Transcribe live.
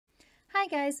Hi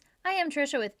guys, I am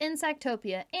Trisha with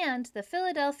Insectopia and the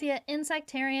Philadelphia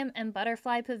Insectarium and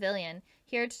Butterfly Pavilion,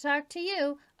 here to talk to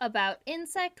you about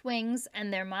insect wings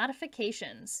and their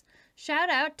modifications.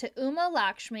 Shout out to Uma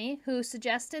Lakshmi who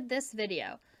suggested this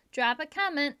video. Drop a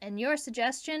comment and your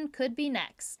suggestion could be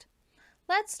next.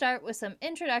 Let's start with some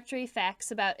introductory facts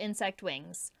about insect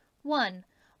wings. 1.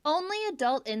 Only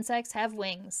adult insects have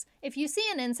wings. If you see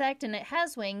an insect and it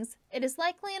has wings, it is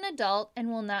likely an adult and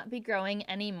will not be growing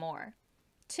any more.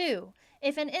 2.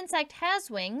 If an insect has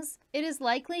wings, it is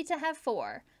likely to have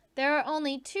 4. There are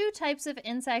only 2 types of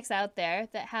insects out there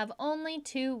that have only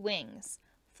 2 wings.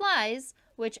 Flies,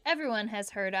 which everyone has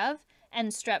heard of,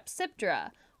 and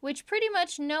strepsiptera, which pretty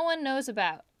much no one knows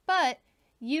about, but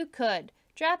you could.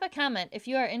 Drop a comment if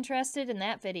you are interested in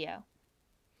that video.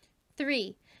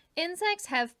 3. Insects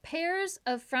have pairs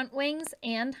of front wings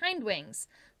and hind wings.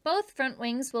 Both front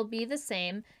wings will be the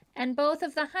same, and both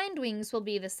of the hind wings will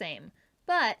be the same,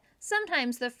 but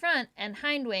sometimes the front and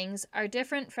hind wings are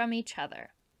different from each other.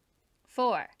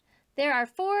 4. There are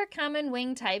 4 common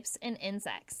wing types in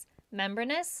insects: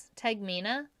 membranous,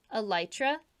 Tegmina,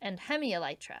 Elytra, and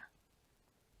Hemelytra.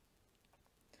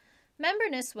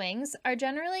 Membranous wings are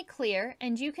generally clear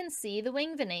and you can see the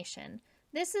wing venation.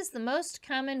 This is the most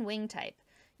common wing type.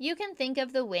 You can think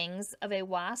of the wings of a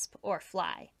wasp or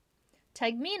fly.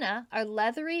 Tegmina are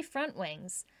leathery front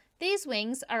wings. These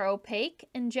wings are opaque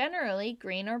and generally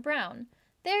green or brown.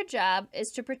 Their job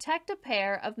is to protect a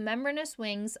pair of membranous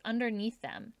wings underneath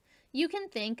them. You can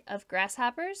think of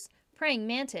grasshoppers, praying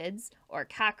mantids, or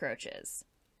cockroaches.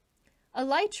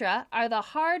 Elytra are the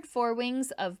hard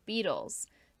forewings of beetles.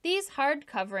 These hard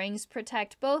coverings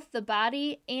protect both the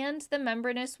body and the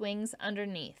membranous wings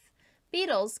underneath.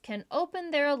 Beetles can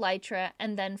open their elytra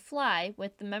and then fly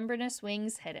with the membranous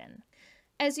wings hidden.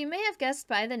 As you may have guessed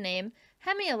by the name,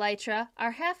 Hemelytra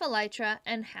are half elytra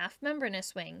and half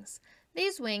membranous wings.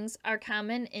 These wings are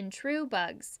common in true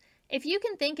bugs. If you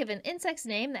can think of an insect's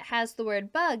name that has the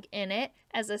word bug in it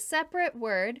as a separate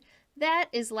word, that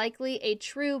is likely a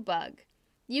true bug.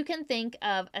 You can think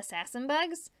of assassin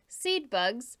bugs, seed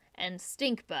bugs, and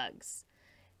stink bugs.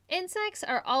 Insects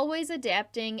are always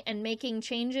adapting and making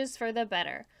changes for the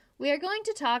better. We are going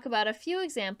to talk about a few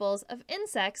examples of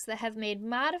insects that have made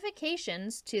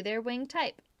modifications to their wing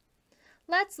type.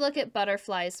 Let's look at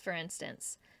butterflies, for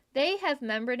instance. They have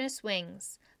membranous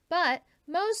wings, but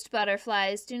most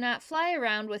butterflies do not fly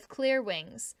around with clear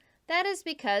wings. That is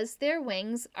because their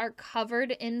wings are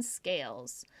covered in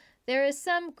scales. There is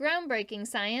some groundbreaking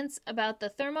science about the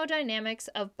thermodynamics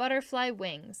of butterfly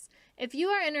wings. If you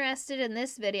are interested in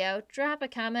this video, drop a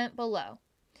comment below.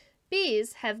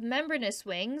 Bees have membranous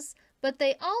wings, but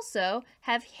they also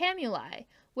have hamuli,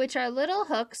 which are little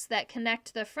hooks that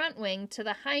connect the front wing to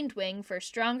the hind wing for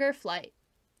stronger flight.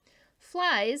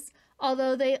 Flies,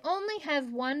 although they only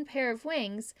have 1 pair of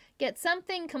wings, get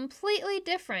something completely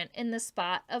different in the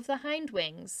spot of the hind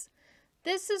wings.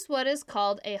 This is what is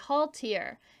called a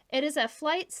haltere. It is a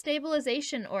flight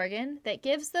stabilization organ that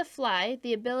gives the fly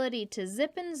the ability to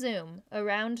zip and zoom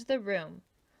around the room.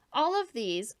 All of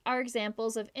these are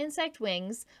examples of insect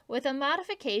wings with a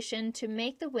modification to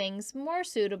make the wings more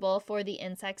suitable for the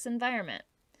insect's environment.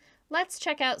 Let's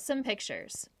check out some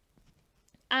pictures.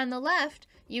 On the left,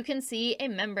 you can see a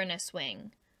membranous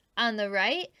wing. On the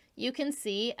right, you can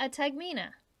see a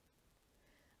Tegmina.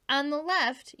 On the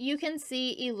left, you can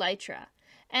see Elytra,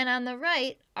 and on the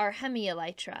right are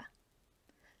Hemelytra.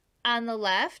 On the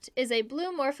left is a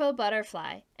blue Morpho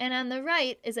butterfly, and on the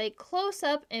right is a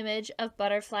close-up image of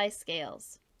butterfly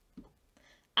scales.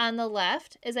 On the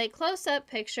left is a close-up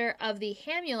picture of the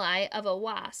hamuli of a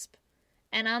wasp,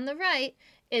 and on the right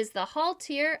is the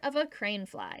haltere of a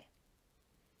cranefly.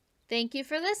 Thank you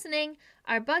for listening.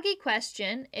 Our buggy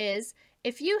question is,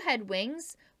 if you had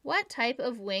wings, what type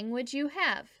of wing would you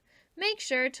have? Make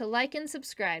sure to like and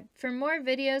subscribe for more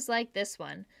videos like this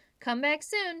one. Come back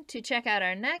soon to check out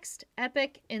our next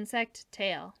epic insect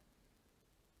tale.